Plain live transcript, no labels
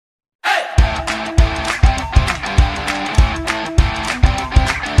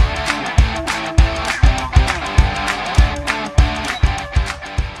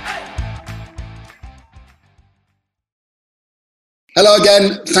Hello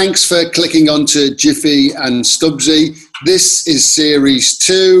again. Thanks for clicking onto Jiffy and Stubbsy. This is Series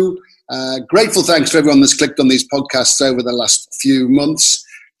 2. Grateful thanks to everyone that's clicked on these podcasts over the last few months.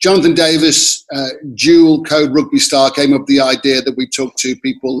 Jonathan Davis, dual code rugby star, came up with the idea that we talk to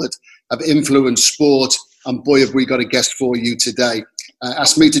people that have influenced sport, and boy, have we got a guest for you today.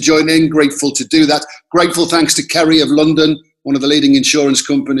 Asked me to join in, grateful to do that. Grateful thanks to Kerry of London, one of the leading insurance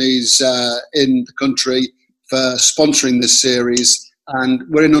companies in the country, for sponsoring this series. And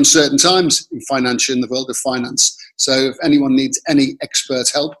we're in uncertain times in the world of finance. So if anyone needs any expert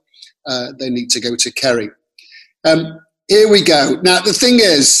help, they need to go to Kerry. Here we go. Now, the thing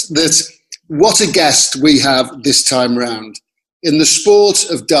is that what a guest we have this time round. In the sport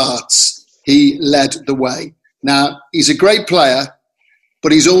of darts, he led the way. Now, he's a great player,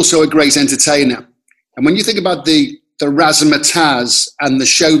 but he's also a great entertainer. And when you think about the razzmatazz and the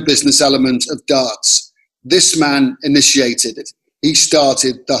show business element of darts, this man initiated it. He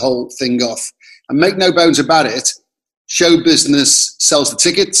started the whole thing off. And make no bones about it, show business sells the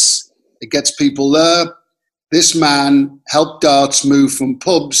tickets. It gets people there. This man helped darts move from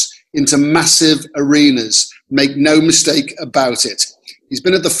pubs into massive arenas. Make no mistake about it. He's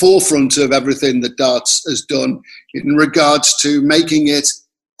been at the forefront of everything that darts has done in regards to making it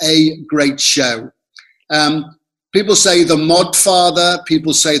a great show. People say the mod father,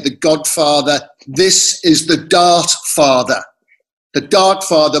 people say the godfather. This is the dart father. The dart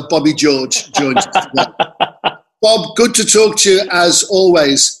father, Bobby George, joins us today. Bob, good to talk to you as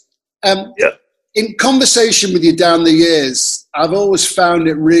always. In conversation with you down the years, I've always found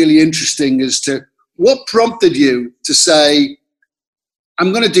it really interesting as to what prompted you to say,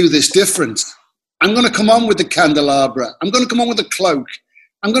 I'm going to do this different. I'm going to come on with the candelabra. I'm going to come on with a cloak.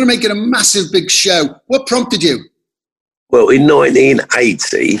 I'm going to make it a massive big show. What prompted you? Well, in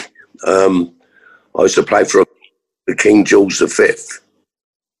 1980, I used to play for the King George V.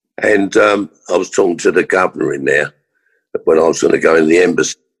 And I was talking to the governor in there when I was going to go in the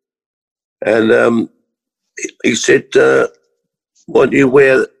embassy. And he said, why don't you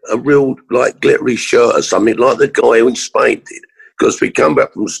wear a real, glittery shirt or something like the guy who in Spain did? Because we come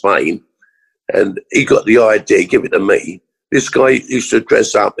back from Spain and he got the idea, give it to me. This guy used to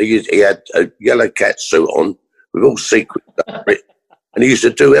dress up. He had a yellow cat suit on with all sequins over it. And he used to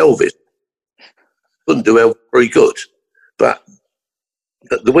do Elvis. Couldn't do Elvis very good. But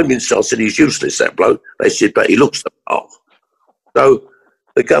the women said he's useless, that bloke. They said, but he looks the part. So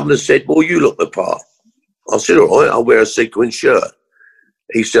the governor said, well, you look the part. I said, all right, I'll wear a sequin shirt.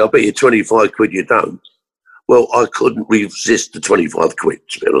 He said, I'll bet you 25 quid you don't. Well, I couldn't resist the 25 quid,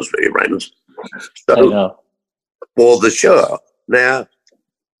 to be honest with you, Raymond. So, for the shirt. Now,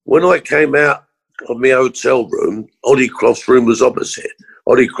 when I came out of my hotel room, Ollie Croft's room was opposite.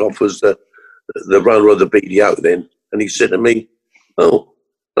 Ollie Croft was the runner of the BDO then, and he said to me, oh,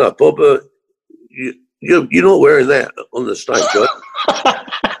 Bob, you're not wearing that on the stage,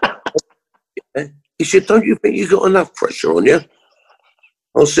 right? He said, don't you think you got enough pressure on you?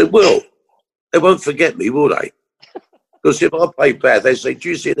 I said, well, they won't forget me, will they? Because if I play bad, they say, do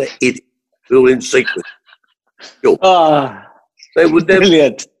you see that idiot all in secret? They would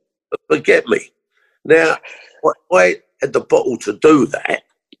never forget me. Now, I had the bottle to do that.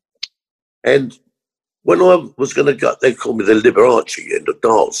 And when I was going to go, they called me the Liberace in the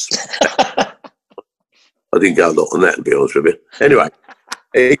darts. I didn't go a lot on that, to be honest with you. Anyway,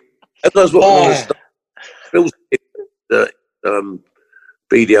 as I was walking on the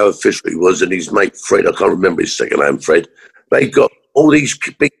BDO official he was, and his mate Fred, I can't remember his second name, Fred, they got all these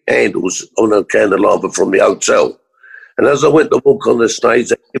big candles on a candelabra from the hotel. And as I went to walk on the stage,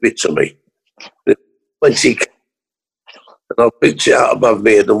 they gave it to me. And I picked it out above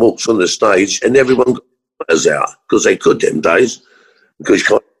me and walked on the stage, and everyone got fires out, because they could them days, because you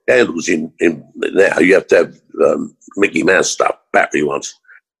can't have candles in now. You have to have Mickey Mouse stuff, battery ones.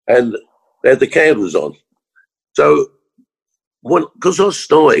 And they had the candles on. So, because I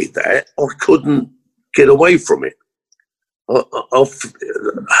started that, I couldn't get away from it.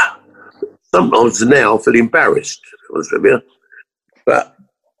 Sometimes now I feel embarrassed, but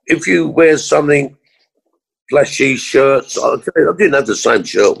if you wear something, flashy shirts, I didn't have the same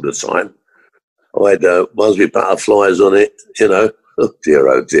shirt all the time. I had ones with butterflies on it, Oh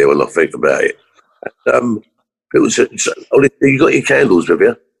dear, when I think about it. People said, oh, you got your candles with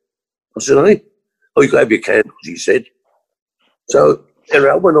you? I said, hey. Oh, you got to have your candles, he said. So,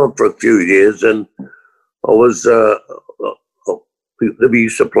 I went on for a few years, and I was, we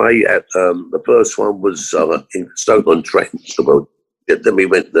used to play at, the first one was in Stoke-on-Trent. So, then we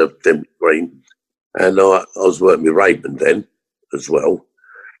went to Fenwick Green, and I was working with Raymond then as well.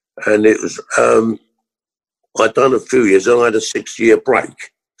 And it was, I'd done a few years, and I had a 6-year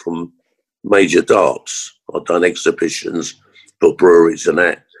break from major darts. I'd done exhibitions for breweries and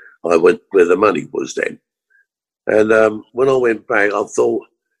that. I went where the money was then. And when I went back, I thought,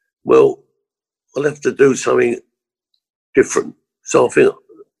 well, I'll have to do something different. So I think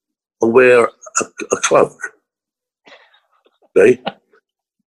I'll wear a cloak. See?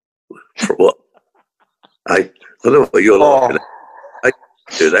 For what? I don't know what you're like. I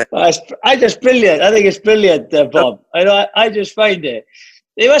do that. I just brilliant. I think it's brilliant, Bob. I just find it.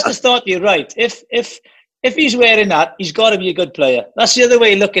 They must have thought you right. If he's wearing that, he's got to be a good player. That's the other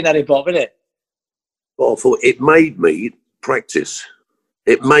way of looking at it, Bob, isn't it? Well, I thought it made me practice.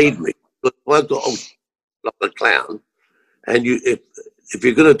 It made me. I got like a clown, and if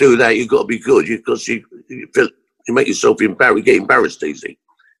you're going to do that, you've got to be good because you make yourself embarrassed. You get embarrassed easy.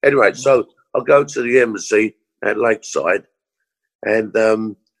 Anyway, so I go to the embassy at Lakeside, and there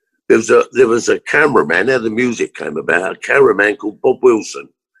was a cameraman. How the music came about, a cameraman called Bob Wilson.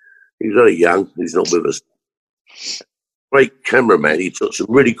 He's very young. He's not with us. Great cameraman. He took some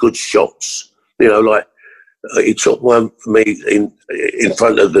really good shots. You know, like he took one for me in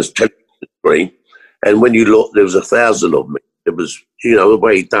front of the television screen, and when you look, there was 1,000 of me. It was, you know, the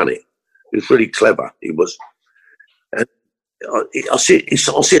way he done it. He was really clever. He was. And I said,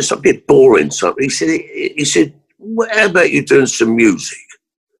 it's a bit boring. Something. He said, well, how about you doing some music?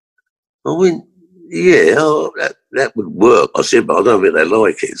 I went, yeah, that would work. I said, but I don't think they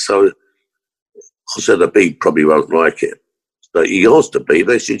like it. So I said, the Beeb probably won't like it. So he asked the Beeb.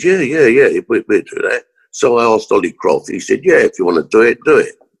 They said, yeah, we'll do that. So I asked Ollie Croft. He said, yeah, if you want to do it, do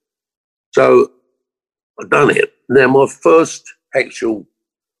it. So I've done it. Now, my first actual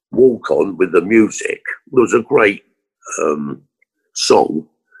walk-on with the music was a great song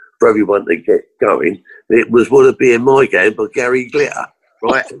for everyone to get going. It was "Wanna Be in My Game" by Gary Glitter,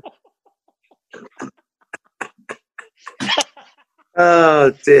 right?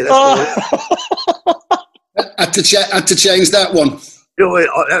 Oh dear, had to change that one. You know,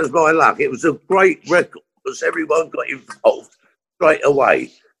 that was my luck. It was a great record because everyone got involved straight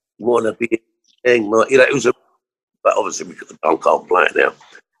away. Wanna be in my, you know, it was a, but obviously I can't play it now.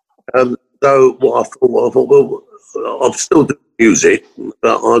 So what I thought, well, I'll still do music,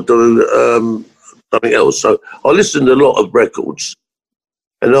 but I'll do something else. So I listened to a lot of records,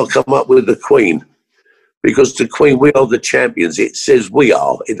 and I'll come up with the Queen, because the Queen, we are the champions. It says we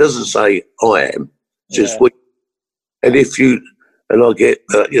are. It doesn't say I am. It says we. And if you, and I get,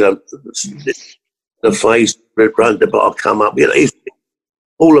 you know, the face, red run, but I'll come up. You know, it's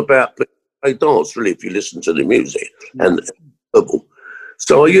all about play dance, really, if you listen to the music and verbal.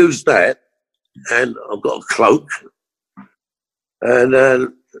 So I used that, and I've got a cloak, and I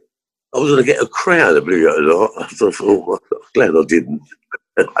was going to get a crowd, believe it or not. I thought, oh, I'm glad I didn't.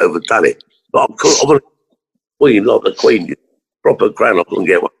 Overdone it. But I'm going to Queen, like the Queen, proper crown, I couldn't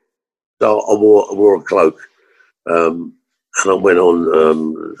get one. So I wore a cloak, and I went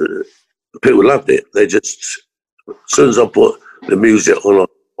on. People loved it. They just, as soon as I put the music on,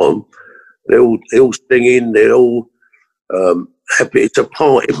 they're all singing, they're all happy. It's a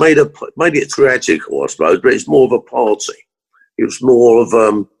party. It made it theatrical, I suppose, but it's more of a party. It was more of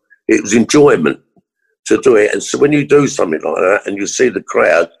it was enjoyment to do it. And so when you do something like that and you see the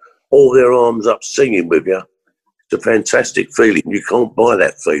crowd, all their arms up singing with you, it's a fantastic feeling. You can't buy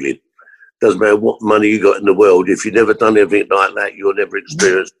that feeling. Doesn't matter what money you got in the world. If you've never done anything like that, you'll never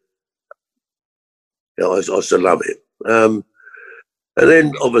experience. You know, I still love it. And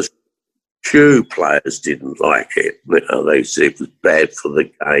then obviously, few players didn't like it. You know, they said it was bad for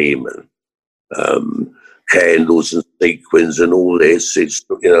the game and candles and sequins and all this. It's,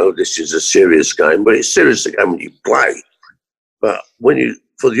 you know, this is a serious game, but it's serious again when you play. But when you,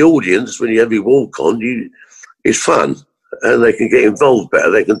 for the audience, when you have your walk on, it's fun and they can get involved better.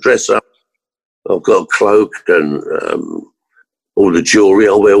 They can dress up. I've got a cloak and all the jewellery.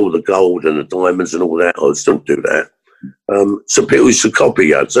 I wear all the gold and the diamonds and all that. I still do that. Some people used to copy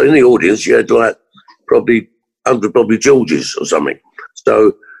you. So in the audience, you had like probably 100 Bobby Georges or something.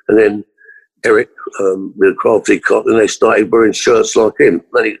 So, and then Eric with a crafty cop, and they started wearing shirts like him.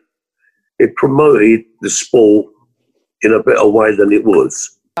 And it promoted the sport in a better way than it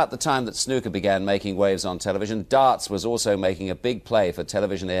was. At the time that snooker began making waves on television, darts was also making a big play for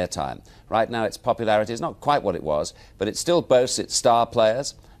television airtime. Right now its popularity is not quite what it was, but it still boasts its star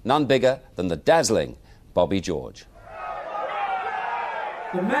players, none bigger than the dazzling Bobby George.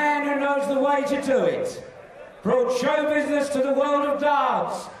 The man who knows the way to do it brought show business to the world of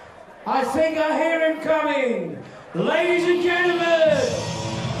darts. I think I hear him coming. Ladies and gentlemen,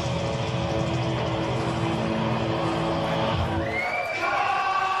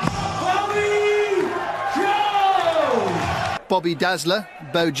 Bobby George! Bobby Dazzler,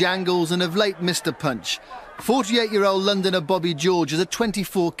 Bojangles and of late Mr Punch. 48-year-old Londoner Bobby George is a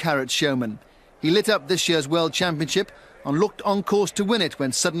 24-carat showman. He lit up this year's World Championship and looked on course to win it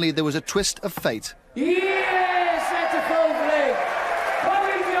when suddenly there was a twist of fate. Yes, that's a full flick.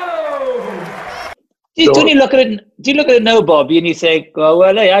 Bobby Jones. Do you look at it now, Bobby, and you think, oh,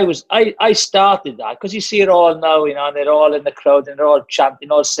 well, hey, I started that, because you see it all now, you know, and they're all in the crowd and they're all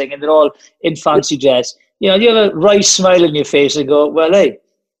chanting, all singing, they're all in fancy dress. You know, you have a wry smile on your face and go, well, hey,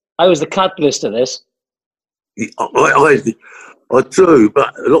 I was the catalyst of this. I do,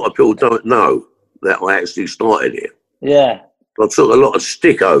 but a lot of people don't know that I actually started it. Yeah. I took a lot of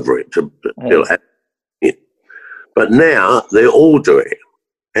stick over it to have it. But now they all do it.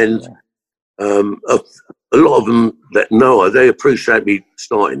 And a lot of them that know they appreciate me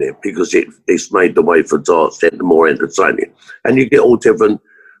starting it because it's made the way for darts to be more entertaining. And you get all different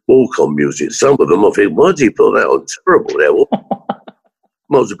walk-on music. Some of them, I think, why did you put that on? Terrible there.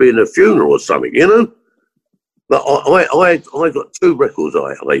 Might as well be in a funeral or something, you know? But I got two records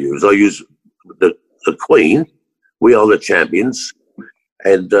I use. I use the Queen, We Are the Champions,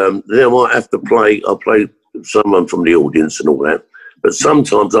 and then I might have to I play someone from the audience and all that, but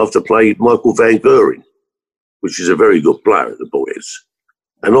sometimes I have to play Michael Van Buren, which is a very good player at the Boys,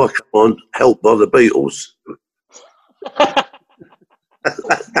 and I come on helped by the Beatles.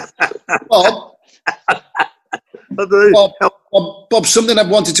 Bob, something I've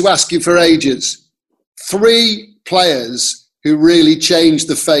wanted to ask you for ages. 3 players who really changed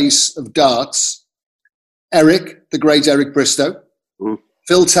the face of darts: Eric, the great Eric Bristow,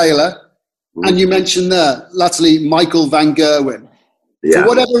 Phil Taylor, and you mentioned there, latterly, Michael Van Gerwen. Yeah. For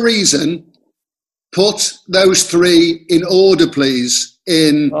whatever reason, put those 3 in order, please,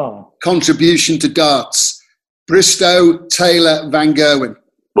 in contribution to darts. Bristow, Taylor, Van Gerwen.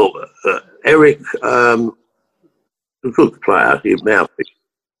 Well, Eric, a good player, he's mouthy.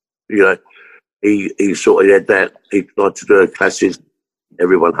 You know, he sort of had that. He tried to do classes.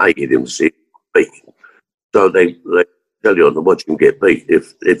 Everyone hated him. See, so they tell you on to watch him get beat.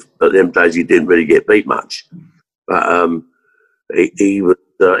 If at them days he didn't really get beat much, but he was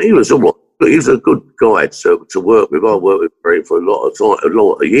all right. He was a good guy to work with. I worked with him for a lot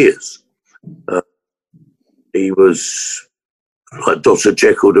of years. He was like Dr.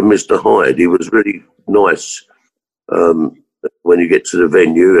 Jekyll and Mr. Hyde. He was really nice when you get to the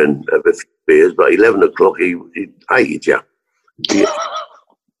venue and have a few beers. But 11 o'clock, he hated you.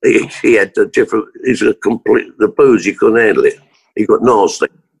 He had the booze, he couldn't handle it. He got nasty.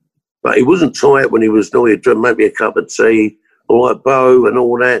 But he wasn't tight when he was naughty. He'd drink maybe a cup of tea, all like Bo and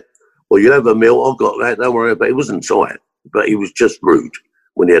all that. Or you have a meal, I've got that, don't worry about it. He wasn't tight, but he was just rude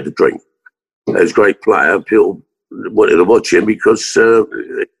when he had a drink. He was a great player. People wanted to watch him because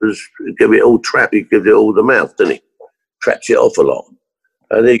he'd give it all trap. He gave it all the mouth, didn't he? Traps it off a lot.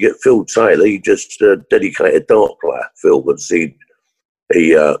 And then you get Phil Taylor. He just dedicated dart player. Phil would see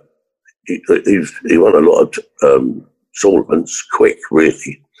he won a lot of tournaments quick,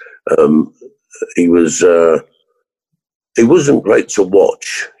 really. He wasn't great to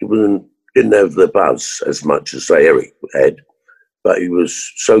watch. Didn't have the buzz as much as say Eric had, but he was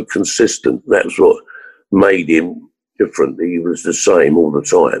so consistent. That's what made him different. He was the same all the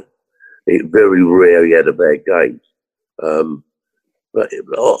time. Very rare he had a bad game. But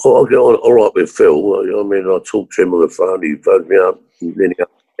I'll get on all right with Phil. I mean, I talk to him on the phone. He phones me up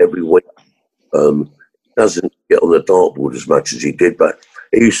every week. Doesn't get on the dartboard as much as he did, but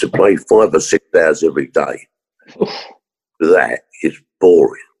he used to play 5 or 6 hours every day. That is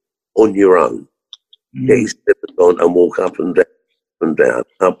boring. On your own. Get his slippers on and walk up and down, and down,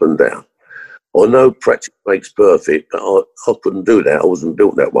 up and down. I know practice makes perfect, but I couldn't do that. I wasn't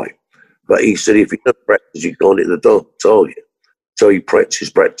built that way. But he said, if you don't practice, you can't hit the target. So he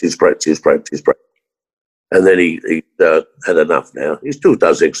practiced. And then he had enough now. He still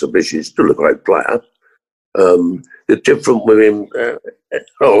does exhibitions, still a great player. The difference with him,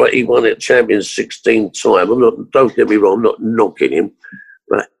 he won at Champions 16 times. Don't get me wrong, I'm not knocking him,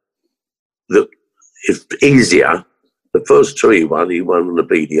 but it's easier. The first 2 he won on the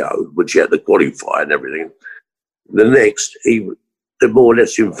BDO, which he had to qualify and everything. The next, they're more or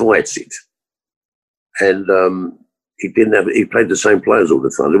less invited. And he played the same players all the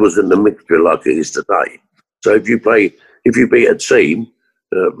time. There wasn't a mixture like it is today. So if you beat a team,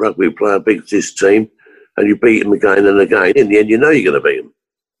 rugby player beats this team, and you beat him again and again, in the end you know you're going to beat him.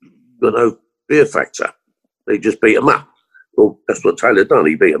 You've got no fear factor. They just beat him up. Well, that's what Taylor done.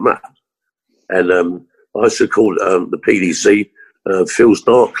 He beat him up. And I used to call the PDC Phil's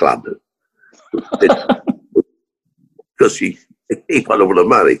Dart Club because he won all the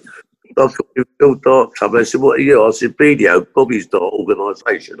money. I thought you Phil Dart Club. They said, what are you? I said, BDO, Bobby's Dart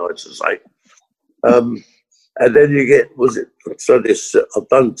Organisation, I had to say. And then you get, I've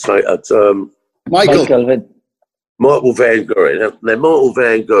done say at Michael Van Guren. Now, Michael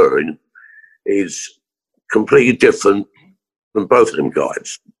Van Guren is completely different from both of them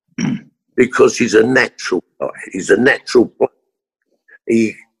guys because he's a natural guy. He's a natural player.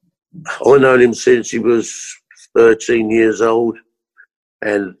 I've known him since he was 13 years old,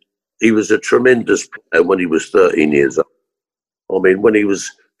 and he was a tremendous player when he was 13 years old. I mean, when he was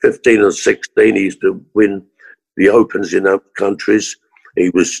 15 or 16, he used to win the Opens in other countries. He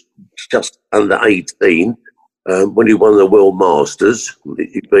was just under 18 when he won the World Masters.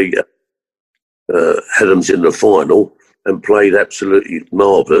 He beat Adams in the final and played absolutely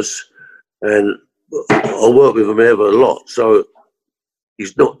marvellous. And I worked with him ever a lot. So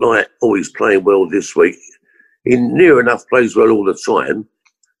he's not like, oh, he's playing well this week. He near enough plays well all the time.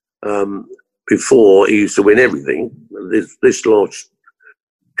 Before, he used to win everything. This last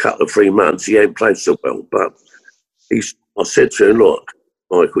couple of 3 months, he ain't played so well. But I said to him, look,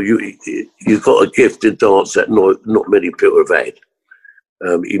 Michael, you've got a gift in darts that not many people have had.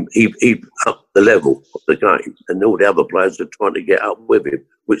 He upped the level of the game, and all the other players are trying to get up with him,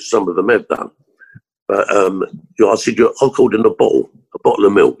 which some of them have done. But I said, I called him a bottle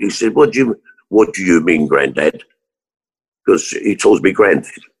of milk. He said, what do you mean, Grandad? Because he told me Grandad.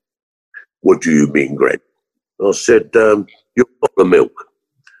 What do you mean, Grandad? I said, you're a bottle of milk.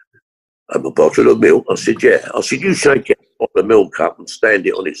 I'm a bottle of milk. I said, yeah. I said, you shake it, bottle of milk up and stand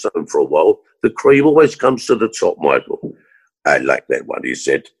it on its own for a while. The cream always comes to the top, Michael. I like that one, he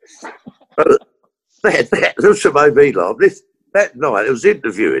said. That was made me laugh. That night, I was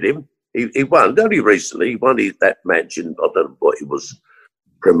interviewing him. He won, only recently. He won that match in, I don't know what it was,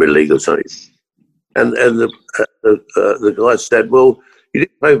 Premier League or something. And the guy said, well, you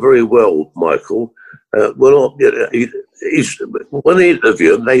didn't play very well, Michael. When they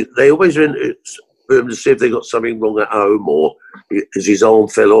interview him, they always interview him to see if they got something wrong at home or is his arm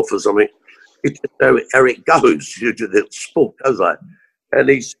fell off or something. It's just how it goes. The sport goes like. And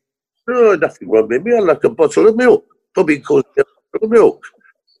he's, oh, nothing wrong with me. I like a bottle of milk. Probably calls it a bottle of milk.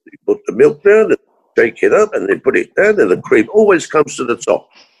 You put the milk down and shake it up and then put it down and the cream always comes to the top.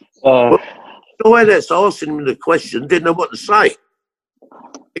 Well, the way that's asking him the question, didn't know what to say.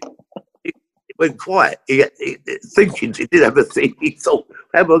 He went quiet. Thinking, he did have a thing. He thought,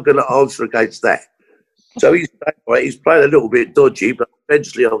 how am I going to answer against that? So he's playing a little bit dodgy, but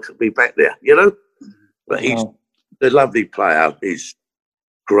eventually I'll be back there, you know? But he's a lovely player. He's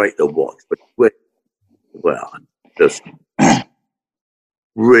great to watch. But, well, just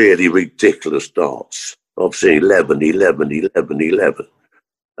really ridiculous darts. I've seen 11, 11, 11, 11.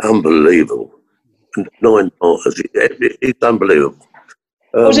 Unbelievable. 9 darters. It's unbelievable.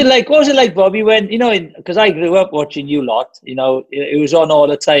 What was it like, Bobby, when, because I grew up watching you lot, it was on all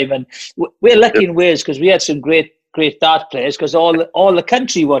the time, and we're lucky in Wales because we had some great dart players because all the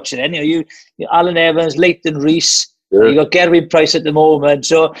country watching it. You Alan Evans, Leighton Rees, you got Gerwyn Price at the moment.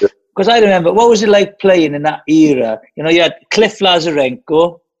 So, because I remember, what was it like playing in that era? You had Cliff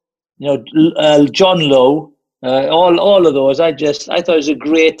Lazarenko, John Lowe, all of those. I thought it was a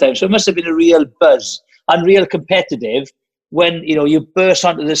great time. So it must have been a real buzz and real competitive. When you burst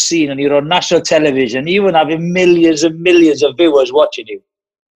onto the scene and you're on national television, even having millions and millions of viewers watching you.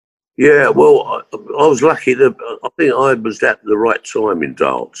 Yeah, well, I was lucky that I think I was at the right time in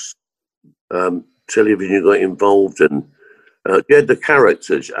darts. Television got involved, and you had the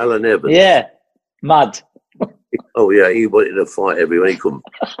characters. Alan Evans, yeah, mad. Oh yeah, he wanted to fight everyone. He couldn't.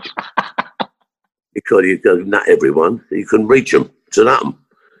 He could nut everyone. He couldn't reach them to nut them.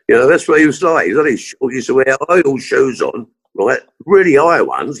 That's what he was like. He used to wear high heel shoes on. Right, really high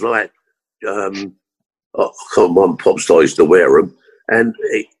ones, like pop star used to wear them, and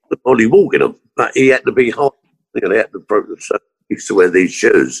he could only walk in them. But he had to be high. He used to wear these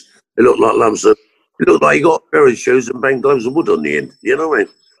shoes. They looked like lumps of. It looked like he got a pair of shoes and banged loads of wood on the end. You know what I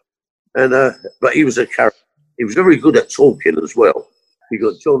mean? And but he was a character. He was very good at talking as well. You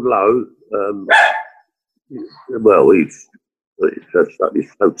got John Lowe. Well, he's so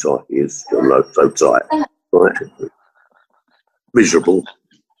tight. He is John Lowe, so tight. Right. Miserable,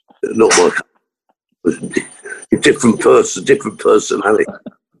 not my different personality.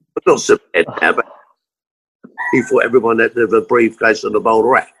 But not so bad now, but he thought everyone had to have a briefcase and a bowl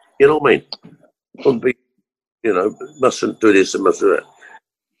rack. You know what I mean? Couldn't be, mustn't do this and mustn't do that.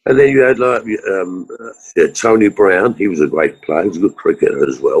 And then you had Tony Brown. He was a great player. He was a good cricketer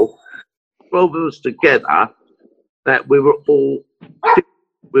as well. 12 of us together, that we all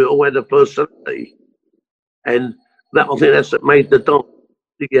had a personality, and that I think that's what made the dance.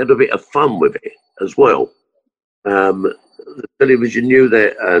 you had a bit of fun with it as well. The television knew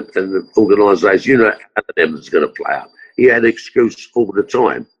that, and the organisation, how them was going to play up. He had an excuse all the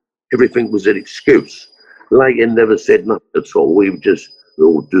time. Everything was an excuse. Leighton never said nothing at all. We would just,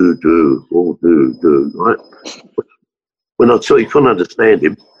 do, right? When I tell you, couldn't understand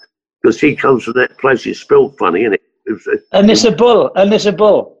him, because he comes from that place. It's spelled funny, isn't it? And it's a bull.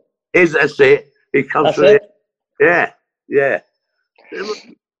 That's it. He comes from it. Yeah.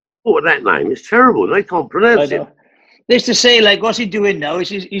 What that name? It's terrible. They can't pronounce it. They used to say, like, what's he doing now?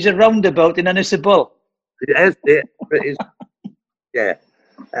 He's a roundabout and then it's a bull. That's it. Yeah.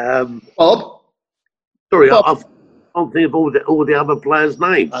 Bob? Sorry, Bob. I can't think of all the other players'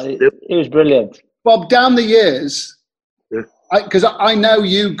 names. It was brilliant. Bob, down the years, because I know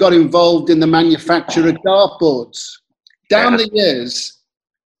you got involved in the manufacture of dartboards. Down the years,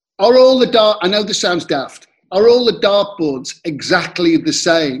 are all the I know this sounds daft, are all the dartboards exactly the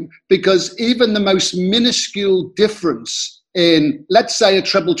same? Because even the most minuscule difference in, let's say, a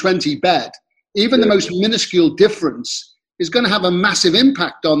treble 20 bed, even the most minuscule difference is going to have a massive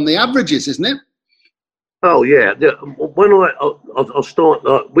impact on the averages, isn't it? Oh, yeah. When I'll start,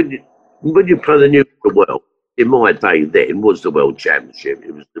 when you play the News of the World, in my day then was the World Championship.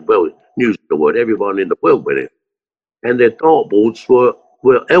 It was the World News of the World. Everyone in the world went it. And their dartboards were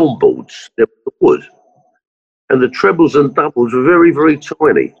elm boards. They were wood. And the trebles and doubles were very, very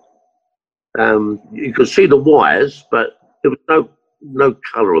tiny. You could see the wires, but there was no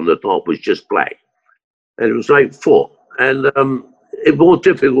colour on the dart. It was just black. And it was 8 foot. And it was more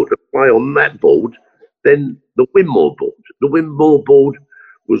difficult to play on that board than the Winmore board. The Winmore board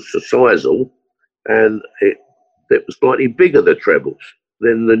was a Sisal, and it was slightly bigger, the trebles,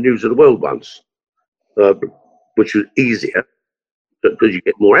 than the News of the World ones, which was easier because you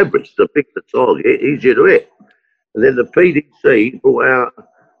get more average. The bigger the target, easier to hit. And then the PDC brought out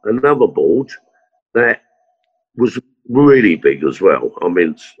another board that was really big as well. I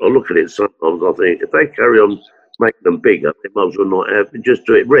mean, I look at it sometimes, I think, if they carry on making them bigger, they might as well not have, just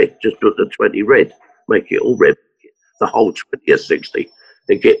do it red, just put the 20 red, make it all red, the whole 20 or 60.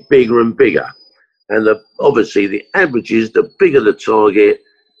 They get bigger and bigger. And obviously the averages, the bigger the target,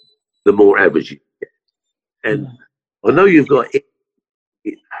 the more average you get. And I know you've got it.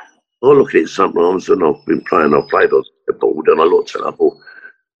 I look at it sometimes, and I've played on the board, and I looked at it, I thought,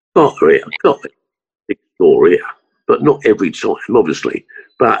 I've got a big score here, but not every time, obviously.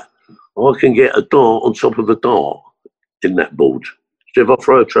 But I can get a dart on top of a dart in that board. So if I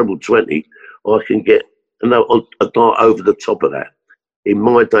throw a treble 20, I can get a dart over the top of that. In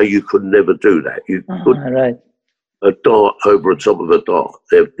my day, you could never do that. You could a dart over the top of a dart.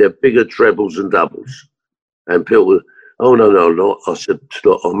 They're bigger trebles and doubles. And people, oh, no. I said,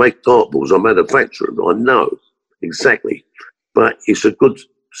 I make dartboards. I manufacture them. I know exactly. But it's a good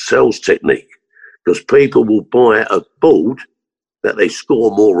sales technique because people will buy a board that they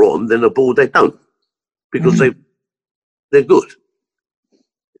score more on than a board they don't because they're good,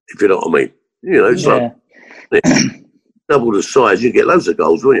 if you know what I mean. You know, it's like double the size, you get loads of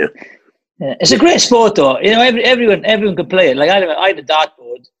goals, wouldn't you? Yeah. It's a great sport, though. You know, everyone can play it. Like I had a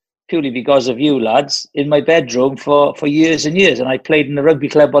dartboard purely because of you lads in my bedroom for years and years, and I played in the rugby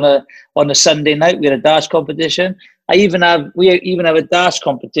club on a Sunday night. We had a darts competition. We even have a darts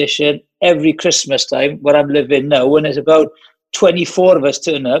competition every Christmas time where I'm living now, when there's about 24 of us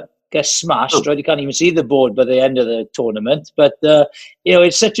turn up, get smashed, right? You can't even see the board by the end of the tournament. But you know,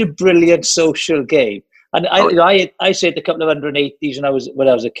 it's such a brilliant social game. And I said a couple of 180s when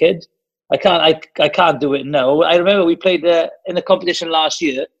I was a kid. I can't do it now. I remember we played in the competition last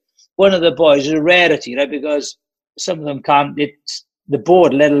year. One of the boys is a rarity, right? Because some of them can't hit the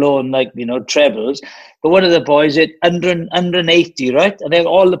board, let alone trebles. But one of the boys hit 180, right? And then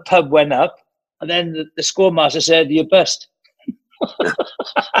all the pub went up, and then the scoremaster said, "You're bust."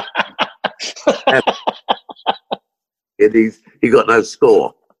 He got no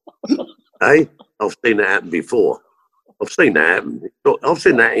score. Hey, I've seen that happen before. I've seen that happen.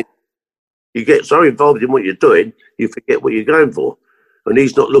 You get so involved in what you're doing, you forget what you're going for. And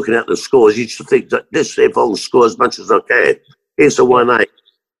he's not looking at the scores. He just thinks that if I'll score as much as I can. Here's a 1-8.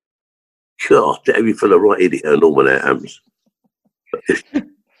 God, you feel the right idiot and all when that happens.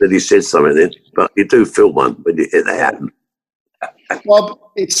 Then he said something then, but you do feel one when it happens. Bob,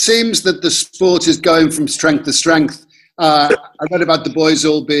 it seems that the sport is going from strength to strength. I read about the boys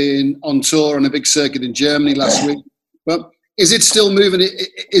all being on tour on a big circuit in Germany last week. But is it still moving?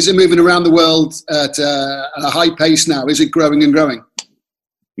 Is it moving around the world at a high pace now? Is it growing and growing?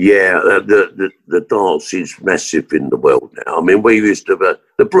 Yeah, the darts is massive in the world now. I mean, we used to have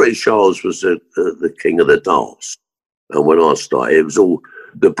the British Isles was the king of the darts. And when I started, it was all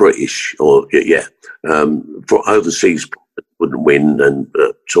the British, or for overseas wouldn't win and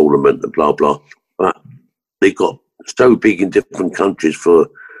tournament and blah blah. But they got so big in different countries for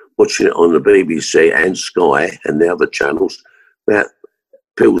watching it on the BBC and Sky and the other channels that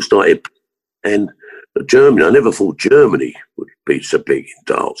people started. And Germany, I never thought Germany would be so big in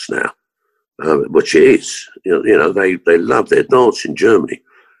darts now, which it is. You know, they love their darts in Germany.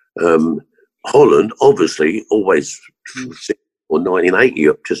 Holland, obviously, always, or 1980,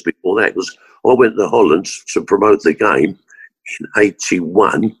 just before that, because I went to Holland to promote the game in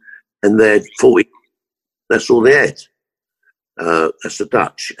 81, and they had 40. That's all they had. That's the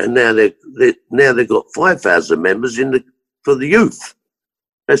Dutch, and now they've got 5,000 members for the youth.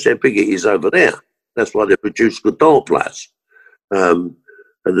 That's how big it is over there. That's why they produce good dart players, and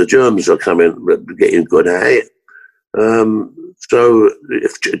the Germans are getting good at it. So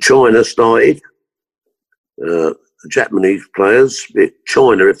if China started, the Japanese players,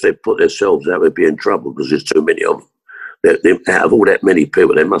 China, if they put themselves out, would be in trouble because there's too many of them. Out of all that many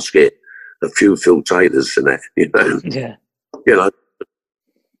people, they must get a few filtrators and that, you know. Yeah. You know,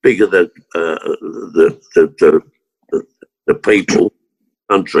 bigger the people,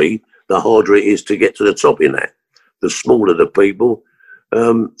 country, the harder it is to get to the top in that. The smaller the people,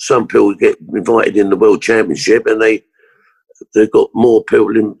 some people get invited in the World Championship, and they've got more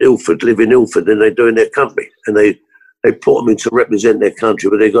people in Ilford, live in Ilford, than they do in their country, and they put them in to represent their country,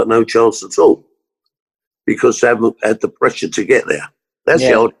 but they've got no chance at all because they haven't had the pressure to get there. That's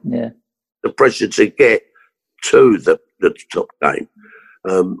the pressure to get to the top game.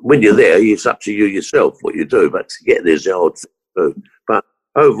 When you're there, it's up to you yourself what you do, but to get there's the hard thing to do. But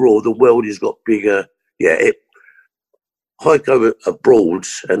overall, the world has got bigger. Yeah, I go abroad,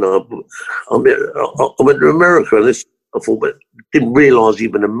 and I went to America, and I thought, but didn't realise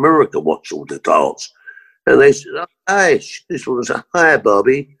even America watched all the darts. And they said, "Hey, this one said, hi,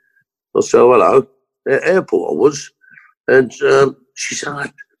 Bobby." I said, "Hello." At the airport I was, and she said,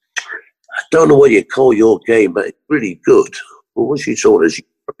 I don't know what you call your game, but it's really good. Well, what she told us,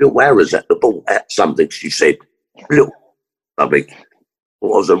 little arrows at the ball, at something, she said. Little something.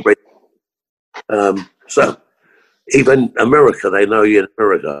 Well, I was a red. So, even America, they know you in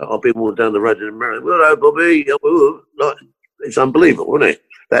America. I've been walking down the road in America. Hello, Bobby. It's unbelievable, isn't it?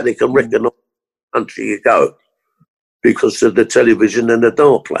 That they can recognise the country you go because of the television and the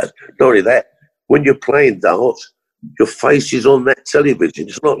dart players. Not only that, when you're playing darts, your face is on that television.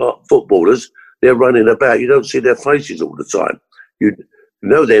 It's not like footballers. They're running about. You don't see their faces all the time. You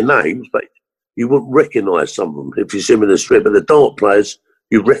know their names, but you wouldn't recognise some of them if you see them in the street. But the dart players,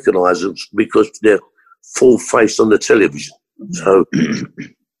 you recognise them because they're full face on the television. So,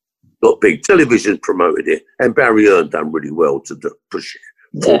 got big television promoted it, and Barry Hearn done really well to push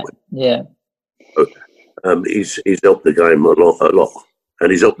it forward. Yeah. So, he's helped the game a lot,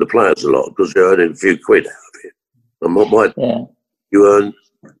 and he's helped the players a lot because they're earning a few quid out of it. And you earn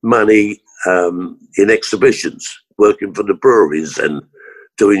money in exhibitions, working for the breweries and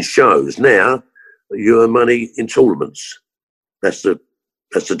doing shows. Now you earn money in tournaments. That's the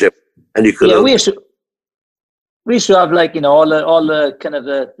difference. And you can. We used to have, like, you know, all the kind of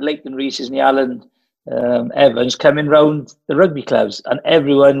the Leighton Reeses and the Alan Evans coming round the rugby clubs, and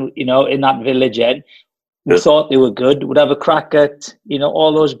everyone, you know, in that village end who thought they were good would have a crack at, you know,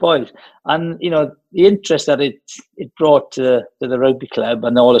 all those boys. And, you know, the interest that it brought to the rugby club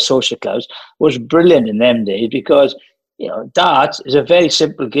and all the social clubs was brilliant in them days because, you know, darts is a very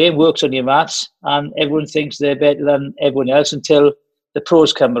simple game, works on your maths, and everyone thinks they're better than everyone else until the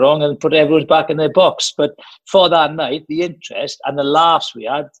pros come along and put everyone back in their box. But for that night, the interest and the laughs we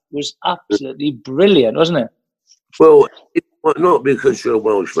had was absolutely brilliant, wasn't it? Well, not because you're a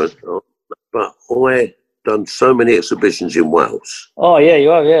Welshman, but I done so many exhibitions in Wales. Oh, yeah, you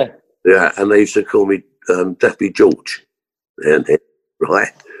have, yeah. Yeah, and they used to call me Daffy George.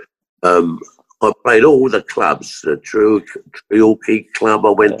 Right? I played all the clubs, the Treorchy Club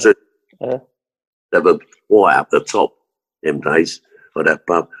I went to. They were white up the top them days for that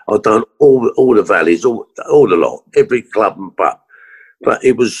pub. I've done all the valleys, all the lot, every club and pub. But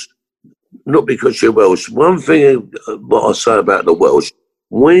it was not because you're Welsh. One thing what I say about the Welsh,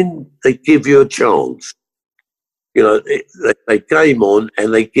 when they give you a chance, you know, they game on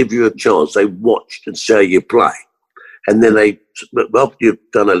and they give you a chance. They watch and see how you play. And then after you've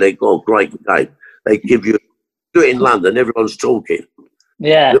done a leg, great game, they give you, do it in London, everyone's talking.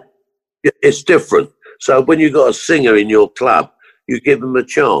 Yeah. It's different. So when you've got a singer in your club, you give them a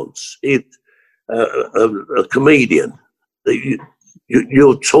chance. A comedian,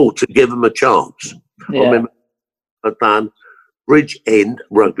 you're taught to give them a chance. Yeah. I remember I've done Bridge End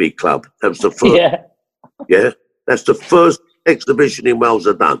Rugby Club. That was the first. Yeah. That's the first exhibition in Wales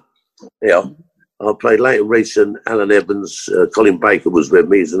are done. Yeah. I played Leighton Rees and Alan Evans. Colin Baker was with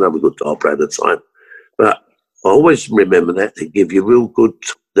me. He's another good dart player at the time. But I always remember that. They give you real good,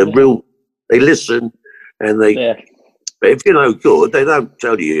 they listen and they, but if you're no good, they don't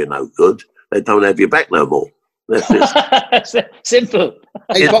tell you you're no good. They don't have your back no more. That's simple.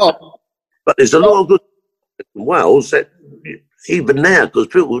 Hey, Bob. But there's a lot of good in Wales that, even now, because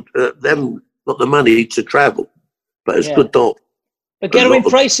people, they haven't got the money to travel. But it's good dart. But Gerwyn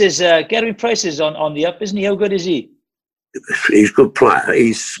Price is on the up, isn't he? How good is he? He's a good player.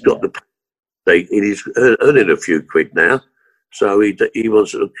 He's got he's earning a few quid now. So he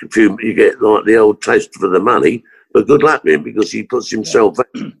wants a few, you get like the old taste for the money. But good luck with him because he puts himself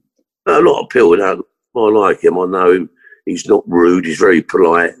out. A lot of people don't like him. I know he's not rude. He's very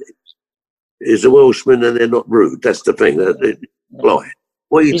polite. He's a Welshman and they're not rude. That's the thing. They're polite.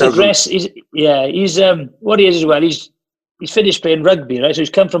 What he does. He's what he is as well. He's finished playing rugby, right? So he's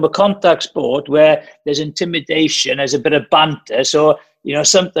come from a contact sport where there's intimidation, there's a bit of banter. So, you know,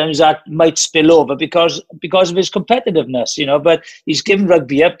 sometimes that might spill over because of his competitiveness, you know, but he's given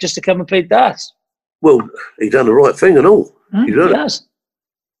rugby up just to come and play darts. Well, he's done the right thing and all. He has.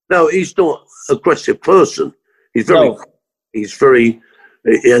 No, he's not an aggressive person. He's very,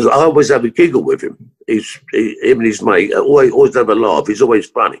 I always have a giggle with him. Him and his mate always have a laugh. He's always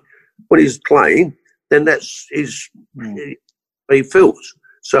funny. When he's playing, then that's he feels.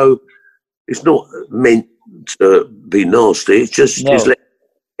 So it's not meant to be nasty. It's just he's letting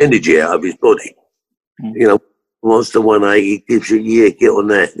energy out of his body. You know, once the 180 gives you get on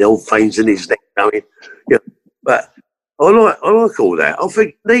that. The old veins in his neck going. Yeah, but I like all that. I think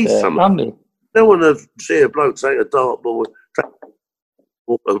it needs something. I don't want to see a bloke take a dartboard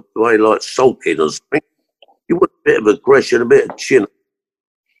walk away like sulking or something. You want a bit of aggression, a bit of chin.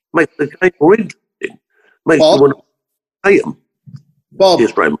 Make the game more interesting. Makes you want to play them. Bob,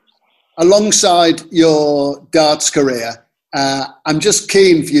 yes, alongside your darts career, I'm just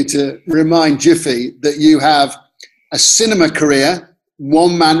keen for you to remind Jiffy that you have a cinema career,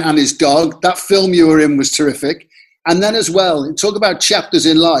 One Man and His Dog. That film you were in was terrific. And then as well, talk about chapters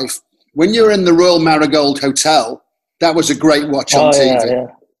in life. When you were in the Royal Marigold Hotel, that was a great watch on TV. Yeah.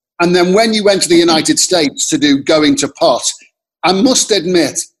 And then when you went to the United States to do Going to Pot, I must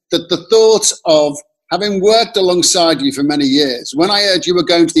admit that the thought of having worked alongside you for many years, when I heard you were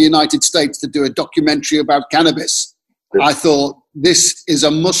going to the United States to do a documentary about cannabis, I thought this is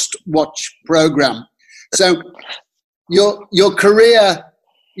a must-watch program. So your career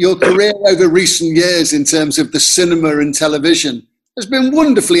over recent years in terms of the cinema and television has been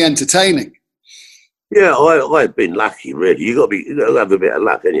wonderfully entertaining. Yeah, I've been lucky, really. You got to have a bit of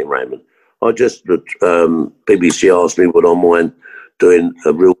luck, ain't you, Raymond? BBC asked me would I mind doing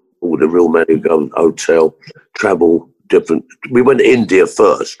the Real Marigold Hotel, travel different. We went to India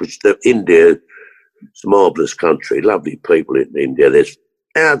first, India is a marvellous country, lovely people in India. There's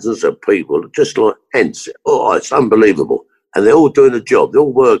thousands of people, just like ants. Oh, it's unbelievable. And they're all doing a job, they're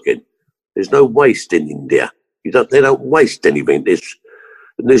all working. There's no waste in India. They don't waste anything.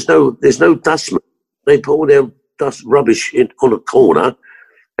 There's no dustmen. They put all their rubbish on a corner,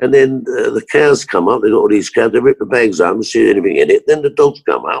 and then the cows come up. They've got all these cows. They rip the bags up and see anything in it. Then the dogs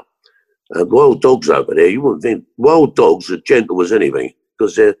come up. Wild dogs over there. You wouldn't think wild dogs are gentle as anything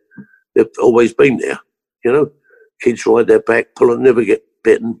because they've always been there. You know, kids ride their back, pull and never get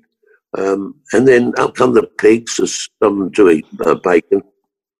bitten. And then up come the pigs. There's some to eat bacon,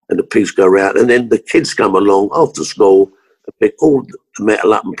 and the pigs go out. And then the kids come along after school and pick all the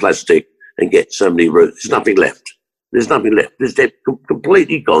metal up and plastic and get so many roots. There's nothing left. They're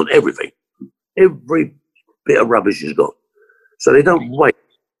completely gone. Everything. Every bit of rubbish is gone. So they don't waste.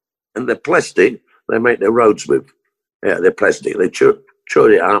 And the plastic, they make their roads with. Yeah, they're plastic. They chew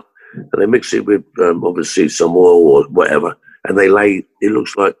it up and they mix it with, obviously, some oil or whatever. And they lay, it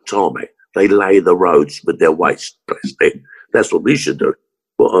looks like tarmac. They lay the roads with their waste plastic. That's what we should do.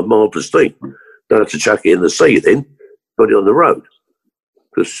 What a marvellous thing. Don't have to chuck it in the sea then. Put it on the road.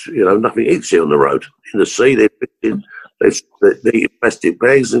 Because, you know, nothing eats it on the road. In the sea, they eat plastic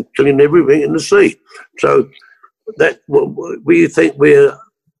bags and clean everything in the sea. So, we think we're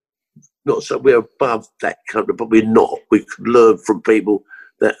not so we're above that country, but we're not. We could learn from people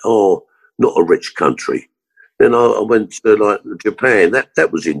that are not a rich country. Then I went to like Japan.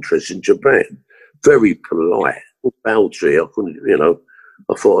 That was interesting. Japan, very polite, boundary. I couldn't, you know.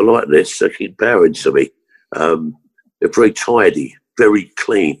 I thought I like this. They keep bowing to me. They're very tidy, very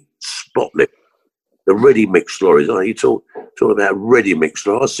clean, spotless. The ready mix lorries. Oh, you talk about ready mix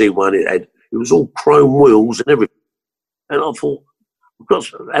lorry. I see one. It was all chrome wheels and everything. And I thought, I've got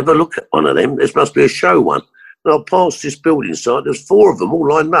to have a look at one of them. This must be a show one. And I passed this building site. There's 4 of them all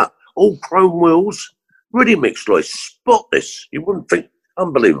lined up, all chrome wheels, ready mixed like spotless. You wouldn't think,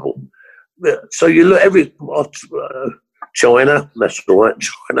 unbelievable. Yeah, so you look China, that's all right,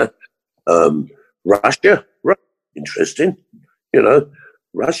 China, Russia, interesting. You know,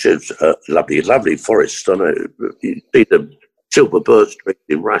 Russia's a lovely, lovely forest. I know you see the silver birch trees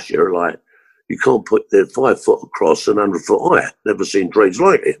in Russia are like, you can't put they're 5 foot across and 100 foot high. Never seen trees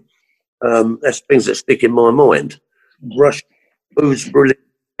like it. That's things that stick in my mind. Russia, food's brilliant,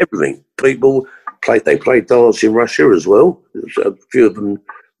 everything. People they play dance in Russia as well. A few of them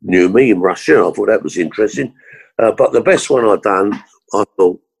knew me in Russia. I thought that was interesting. But the best one I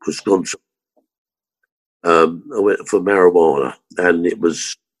thought, was gone to. I went for marijuana, and it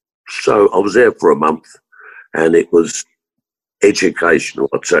was I was there for a month, and it was educational,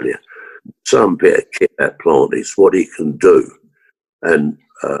 I tell you. Some bit of kit that plant is what it can do, and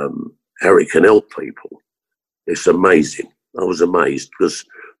how it can help people. It's amazing. I was amazed because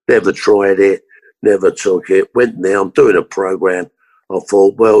never tried it, never took it. Went there, I'm doing a program. I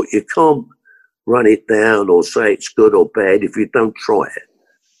thought, well, you can't run it down or say it's good or bad if you don't try it.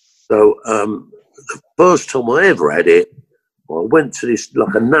 So the first time I ever had it, I went to this,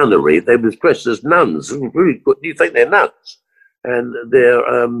 like a nunnery. They was dressed as nuns. Really good. You think they're nuns? And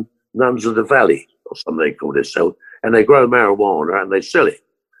they're nuns of the valley, or something they call themselves. And they grow marijuana and they sell it.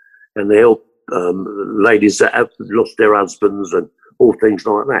 And they help ladies that have lost their husbands and all things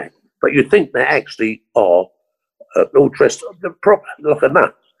like that. But you think they actually are all dressed proper, like a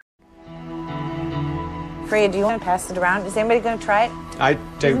nun. Fred, do you want to pass it around? Is anybody going to try it? I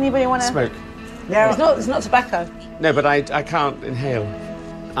don't anybody want to smoke. No, it's not tobacco. No, but I can't inhale.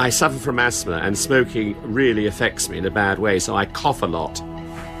 I suffer from asthma, and smoking really affects me in a bad way, so I cough a lot.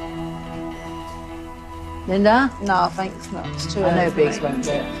 Linda? No, thanks not. It's too I know early. Biggs won't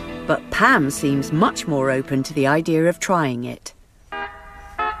do it. But Pam seems much more open to the idea of trying it.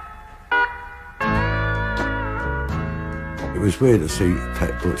 It was weird to see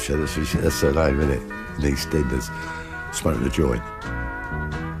Pat Butcher, that's her name, isn't it? Lee Stenders, smoking a joint.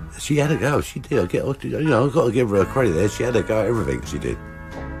 She had a go, she did. I've got to give her a credit there. She had a go at everything she did.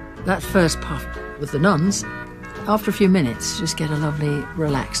 That first puff with the nuns, after a few minutes, just get a lovely,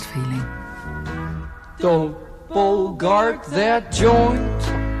 relaxed feeling. Don't bogart that joint,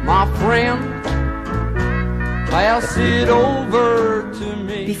 my friend. Pass it over to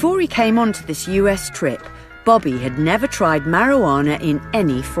me. Before he came onto this US trip, Bobby had never tried marijuana in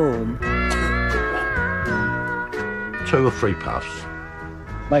any form. 2 or 3 puffs.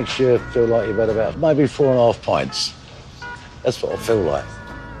 Makes you feel like you've had about maybe 4.5 pints. That's what I feel like.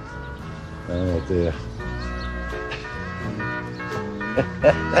 Oh dear.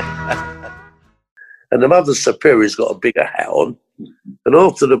 And the Mother Superior's got a bigger hat on. And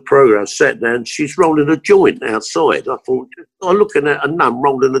after the programme, I sat down, she's rolling a joint outside. I thought, I'm looking at a nun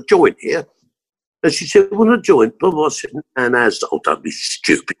rolling a joint here. And she said, well, a joint. But I said, and as, oh, don't be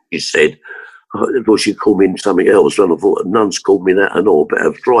stupid, she said. Well, she called me something else, and I thought, nuns called me that and all, but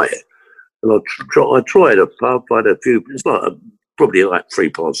I've tried it. And I tried a puff, I had a few, it's like probably like 3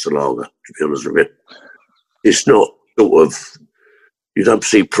 pints of lager, to be honest with you. It's not sort of, you don't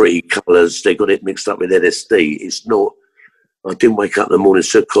see pretty colours, they got it mixed up with LSD. It's not, I didn't wake up in the morning and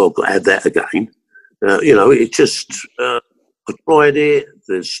say, oh, I've got to have that again. It just, I tried it.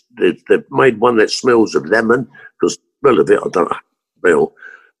 They've made one that smells of lemon, because the smell of it, I don't know,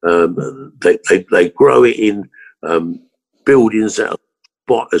 they grow it in buildings that are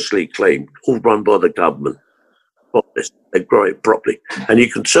spotlessly clean, all run by the government. Spotless. They grow it properly. And you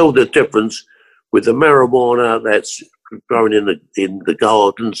can tell the difference with the marijuana that's growing in the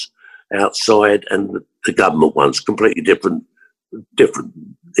gardens outside and the government ones, completely different.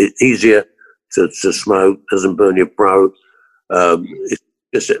 It's easier to smoke, doesn't burn your throat. I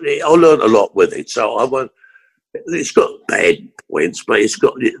learned a lot with it, so I won't. It's got bad points, but it's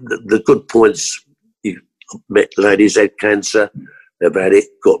got the good points. You met ladies had cancer, they've had it,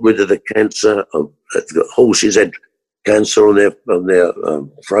 got rid of the cancer. Horses had cancer on their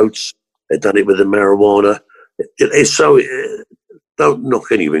throats. They've done it with the marijuana. It's so don't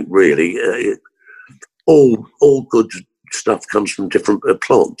knock anything really. All good stuff comes from different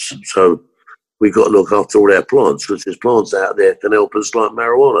plants. So we've got to look after all our plants, because there's plants out there that can help us like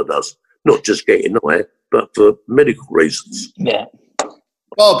marijuana does. Not just getting high, but for medical reasons. Yeah.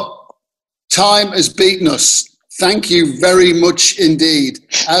 Bob, time has beaten us. Thank you very much indeed.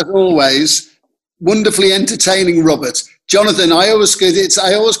 As always, wonderfully entertaining, Robert. Jonathan, I always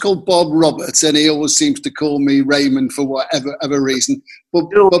call Bob Robert, and he always seems to call me Raymond for whatever reason. But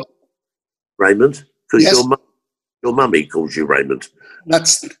Raymond, because yes. your mummy calls you Raymond.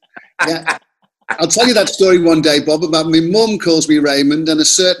 That's yeah. I'll tell you that story one day, Bob, about my mum calls me Raymond, and a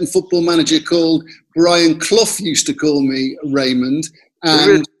certain football manager called Brian Clough used to call me Raymond,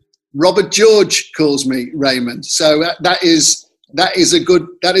 and Robert George calls me Raymond. So that is a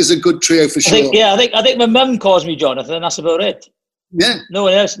good trio for sure. I think my mum calls me Jonathan, and that's about it. Yeah. No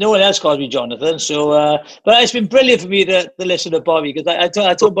one else calls me Jonathan. So, but it's been brilliant for me to listen to Bobby, because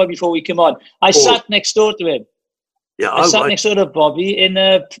I told Bobby before we came on, I sat next door to him. Yeah, I sat next door to Bobby in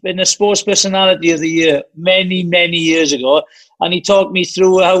a Sports Personality of the Year many, many years ago, and he talked me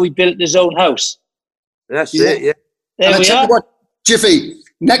through how he built his own house. That's it, yeah. There we are. What, Jiffy,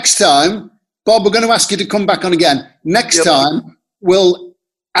 next time, Bob, we're going to ask you to come back on again. Next time, we'll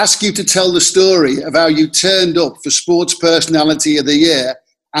ask you to tell the story of how you turned up for Sports Personality of the Year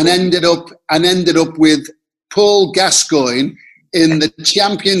and ended up with Paul Gascoigne in the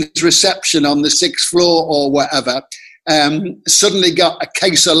Champions reception on the 6th floor or whatever. Suddenly got a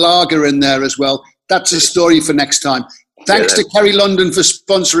case of lager in there as well. That's a story for next time. Thanks to Kerry London for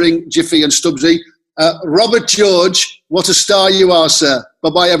sponsoring Jiffy and Stubbsy. Robert George, what a star you are, sir.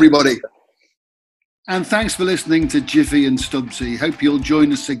 Bye-bye, everybody. And thanks for listening to Jiffy and Stubbsy. Hope you'll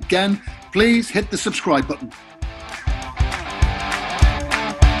join us again. Please hit the subscribe button.